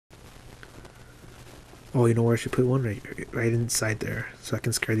Oh, you know where I should put one? Right inside there, so I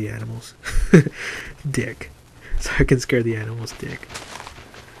can scare the animals. Dick. So I can scare the animals, dick.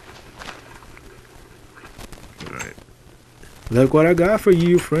 Alright. Look what I got for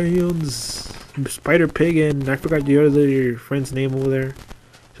you, friends. Spider Pig, and I forgot the other your friend's name over there.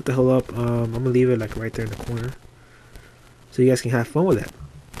 Shut the hell up. I'm gonna leave it like right there in the corner, so you guys can have fun with that.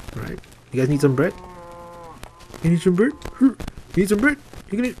 Alright. You guys need some bread? You need some bread? You need some bread?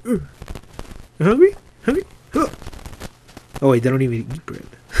 You can eat. You hungry? Hungry? Oh wait, they don't even eat bread.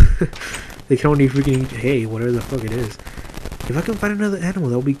 They can only freaking eat hay, whatever the fuck it is. If I can find another animal,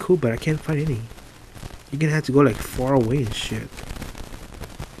 that would be cool, but I can't find any. You're gonna have to go like far away and shit.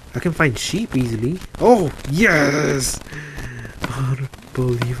 I can find sheep easily. Oh, yes!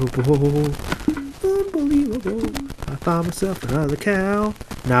 Unbelievable. Unbelievable. I found myself another cow.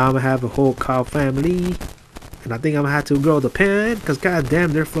 Now I'm gonna have a whole cow family. And I think I'm gonna have to grow the pen, because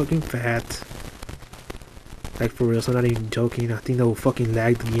goddamn, they're fucking fat. Like for real, so I'm not even joking. I think that will fucking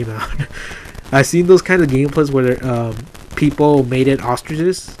lag the game out. I've seen those kind of gameplays where people made it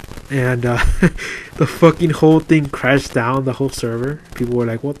ostriches, and the fucking whole thing crashed down, the whole server. People were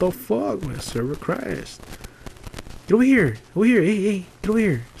like, what the fuck? My server crashed. Get over here. Over here. Hey, hey. Get over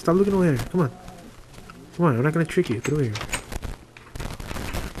here. Stop looking over there. Come on. Come on. I'm not going to trick you. Get over here.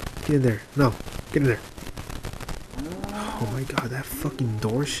 Get in there. No. Get in there. Oh my god. That fucking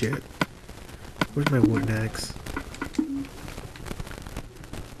door shit. Where's my wooden axe?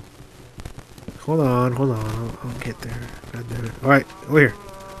 Hold on. Hold on. I'll get there. God damn it. Alright. Over here.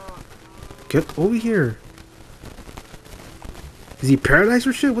 Get over here. Is he paralyzed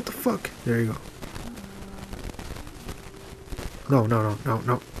or shit? What the fuck? There you go. No, no, no, no,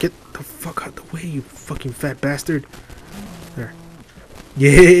 no. Get the fuck out the way, you fucking fat bastard. There.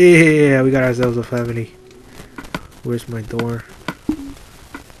 Yeah, we got ourselves a family. Where's my door?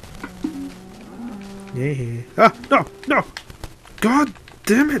 Yeah. Ah, no, no. God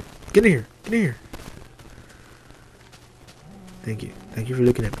damn it. Get in here. Get in here. Thank you. Thank you for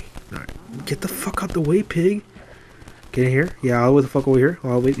looking at me. Alright. Get the fuck out the way, pig. Get in here. Yeah, I'll the fuck over here.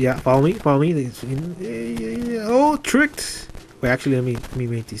 Oh, wait, yeah, follow me. Follow me. Yeah. Oh, tricked. Wait, actually, let me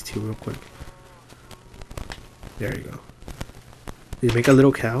make these two real quick. There you go. Did you make a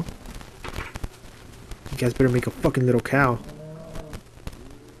little cow? You guys better make a fucking little cow.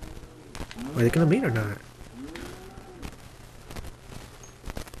 Are they gonna mate or not?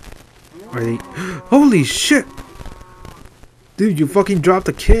 Are they? Holy shit! Dude, you fucking dropped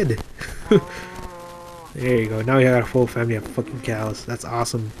a kid. There you go. Now we got a full family of fucking cows. That's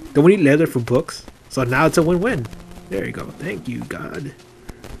awesome. Don't we need leather for books? So now it's a win-win. There you go. Thank you, God.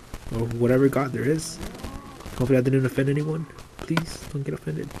 Or whatever God there is. Hopefully I didn't offend anyone. Please don't get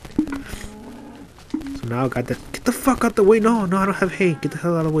offended. So now I got that. Get the fuck out the way. No, no, I don't have hay. Get the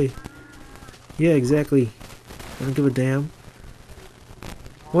hell out of the way. Yeah, exactly. I don't give a damn.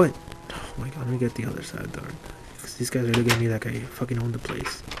 What? Oh my god, let me get the other side, darn. These guys are looking at me like I fucking own the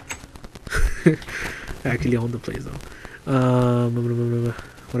place. I actually own the place though.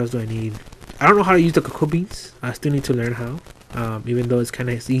 What else do I need? I don't know how to use the cocoa beans. I still need to learn how. Even though it's kind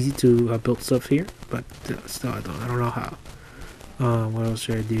of easy to build stuff here, but still I don't know how. What else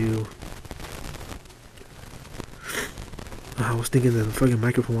should I do? I was thinking that the fucking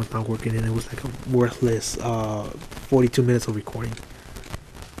microphone was not working and it was like a worthless 42 minutes of recording.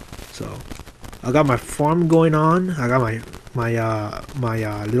 So I got my farm going on. I got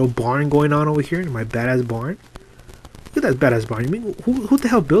my little barn going on over here, my badass barn. Look at that badass barn. You mean who the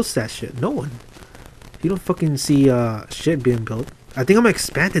hell builds that shit? No one. You don't fucking see shit being built. I think I'm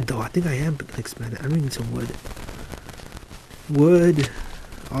expanded though. I think I am expanded. I need some wood. Wood.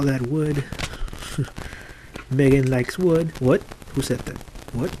 All that wood. Megan likes wood. What? Who said that?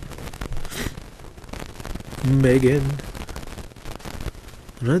 What? Megan.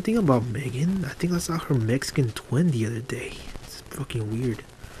 Another thing about Megan, I think I saw her Mexican twin the other day. It's fucking weird.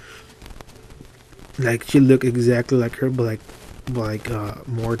 Like she looked exactly like her, but like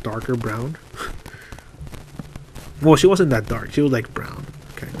more darker brown. Well, she wasn't that dark. She was like brown,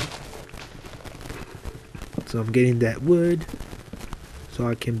 kind of. So I'm getting that wood, so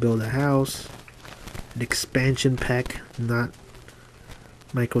I can build a house. An expansion pack, not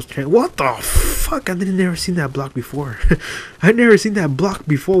micro. What the fuck? I didn't never seen that block before. I never seen that block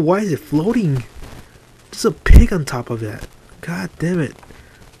before. Why is it floating? There's a pig on top of that. God damn it!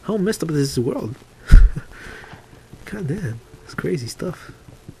 How messed up is this world? God damn, it's crazy stuff.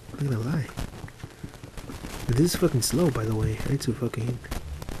 I'm not gonna lie. But this is fucking slow, by the way. I need to fucking.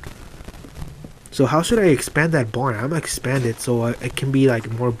 So how should I expand that barn? I'm gonna expand it so it can be like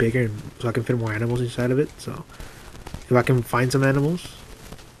more bigger, and so I can fit more animals inside of it. So if I can find some animals,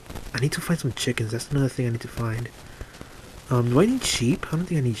 I need to find some chickens. That's another thing I need to find. Do I need sheep? I don't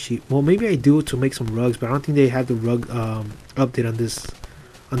think I need sheep. Well, maybe I do to make some rugs, but I don't think they have the rug update on this,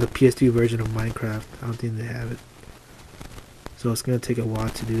 on the PS3 version of Minecraft. I don't think they have it. So it's gonna take a while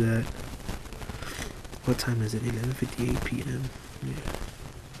to do that. What time is it? 11:58 p.m. Yeah.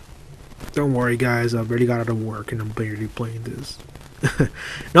 Don't worry, guys. I barely got out of work and I'm barely playing this.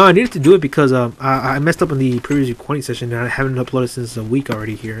 No, I needed to do it because I messed up in the previous recording session and I haven't uploaded since a week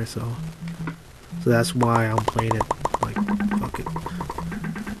already here. So that's why I'm playing it. Like, fuck it.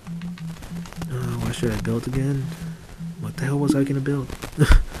 What should I build again? What the hell was I gonna build?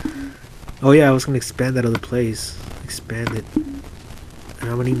 Oh yeah, I was gonna expand that other place. Expand it. And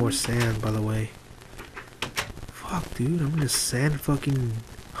I'm gonna need more sand, by the way. Fuck, dude. I'm gonna sand fucking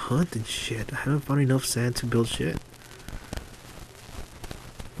hunt and shit. I haven't found enough sand to build shit.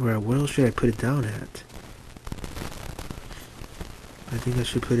 Where else should I put it down at? I think I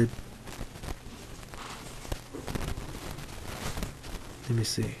should put it... Let me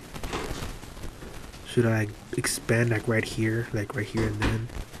see. Should I expand like right here? Like right here and then?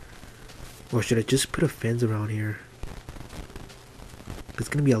 Or should I just put a fence around here? It's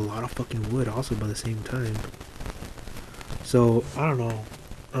gonna be a lot of fucking wood also by the same time. So, I don't know.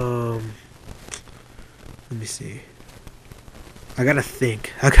 Let me see. I gotta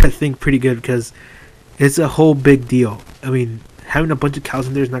think pretty good because it's a whole big deal. I mean, having a bunch of cows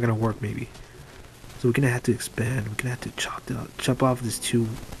in there is not gonna work maybe. So we're gonna have to expand. We're gonna have to chop off these two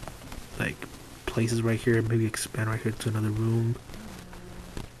like places right here. Maybe expand right here to another room.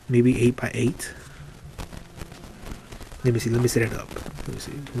 Maybe 8 by 8. Let me see. Let me set it up. Let me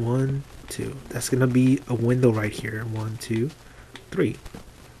see. 1, 2. That's gonna be a window right here. 1, 2, 3.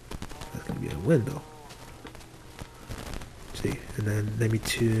 That's gonna be a window. See, and then maybe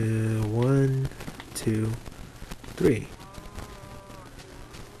 2, 1, 2, 3.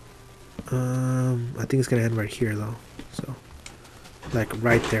 I think it's gonna end right here though. So, like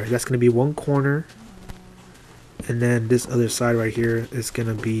right there. That's gonna be one corner, and then this other side right here is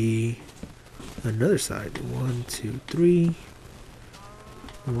gonna be another side. 1, 2, 3.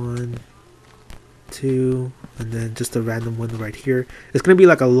 1, 2, and then just a random window right here. It's gonna be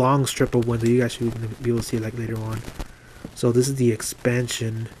like a long strip of window. You guys should be able to see it like later on. So this is the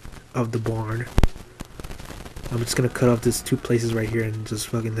expansion of the barn. I'm just gonna cut off these two places right here and just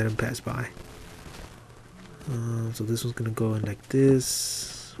fucking let them pass by. So this one's gonna go in like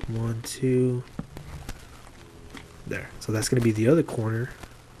this. 1, 2. There. So that's gonna be the other corner.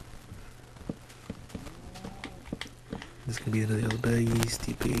 This is gonna be another baggies,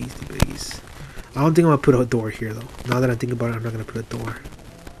 the baggies. I don't think I'm gonna put a door here though. Now that I think about it, I'm not gonna put a door.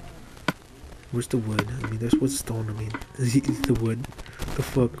 Where's the wood? I mean, there's wood stone. I mean, it's the wood. The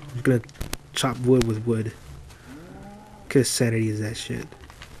fuck? I'm gonna chop wood with wood. Cause sanity is that shit.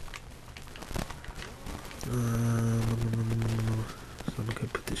 So I'm gonna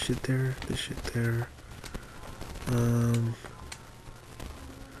put this shit there. This shit there.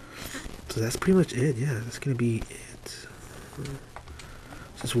 So that's pretty much it. Yeah, that's gonna be it.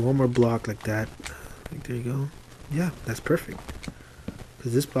 Just one more block like that. Like, there you go. Yeah, that's perfect.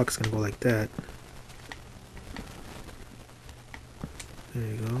 Because this block is going to go like that. There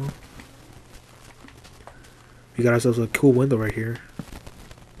you go. We got ourselves a cool window right here.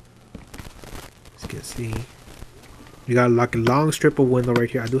 As you can see. We got like a long strip of window right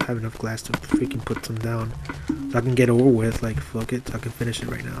here. I do have enough glass to freaking put some down. So I can get over with. Like, fuck it. So I can finish it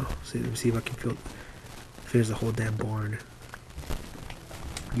right now. So let me see if I can finish the whole damn barn.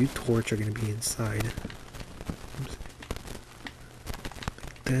 You torch are going to be inside.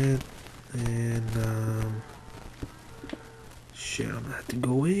 That, and shit, I'm gonna have to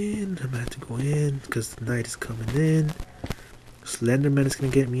go in. Because the night is coming in. Slenderman is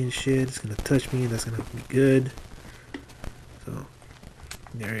gonna get me and shit. It's gonna touch me. That's gonna be good. So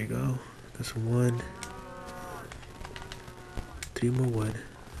there you go. That's 1. 3 more wood.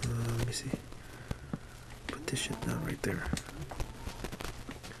 Let me see. Put this shit down right there.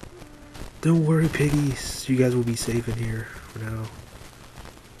 Don't worry, piggies. You guys will be safe in here for now.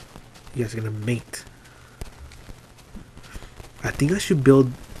 You guys are gonna mate. I think I should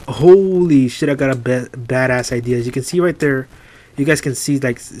build... Holy shit, I got a badass idea. As you can see right there, you guys can see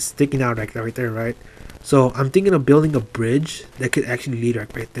like sticking out like that right there, right? So I'm thinking of building a bridge that could actually lead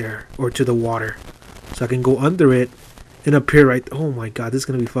right there, or to the water. So I can go under it and appear right... Oh my god, this is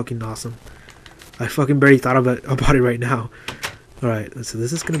gonna be fucking awesome. I fucking barely thought about it right now. Alright, so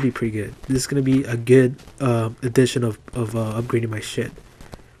this is gonna be pretty good. This is gonna be a good addition of upgrading my shit.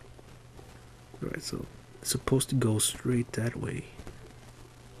 Alright, so it's supposed to go straight that way.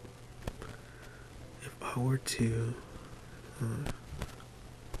 If I were to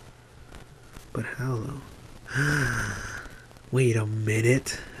But hello. Wait a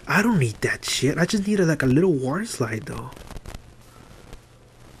minute. I don't need that shit. I just need like a little water slide though.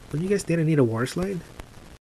 Don't you guys think I need a water slide?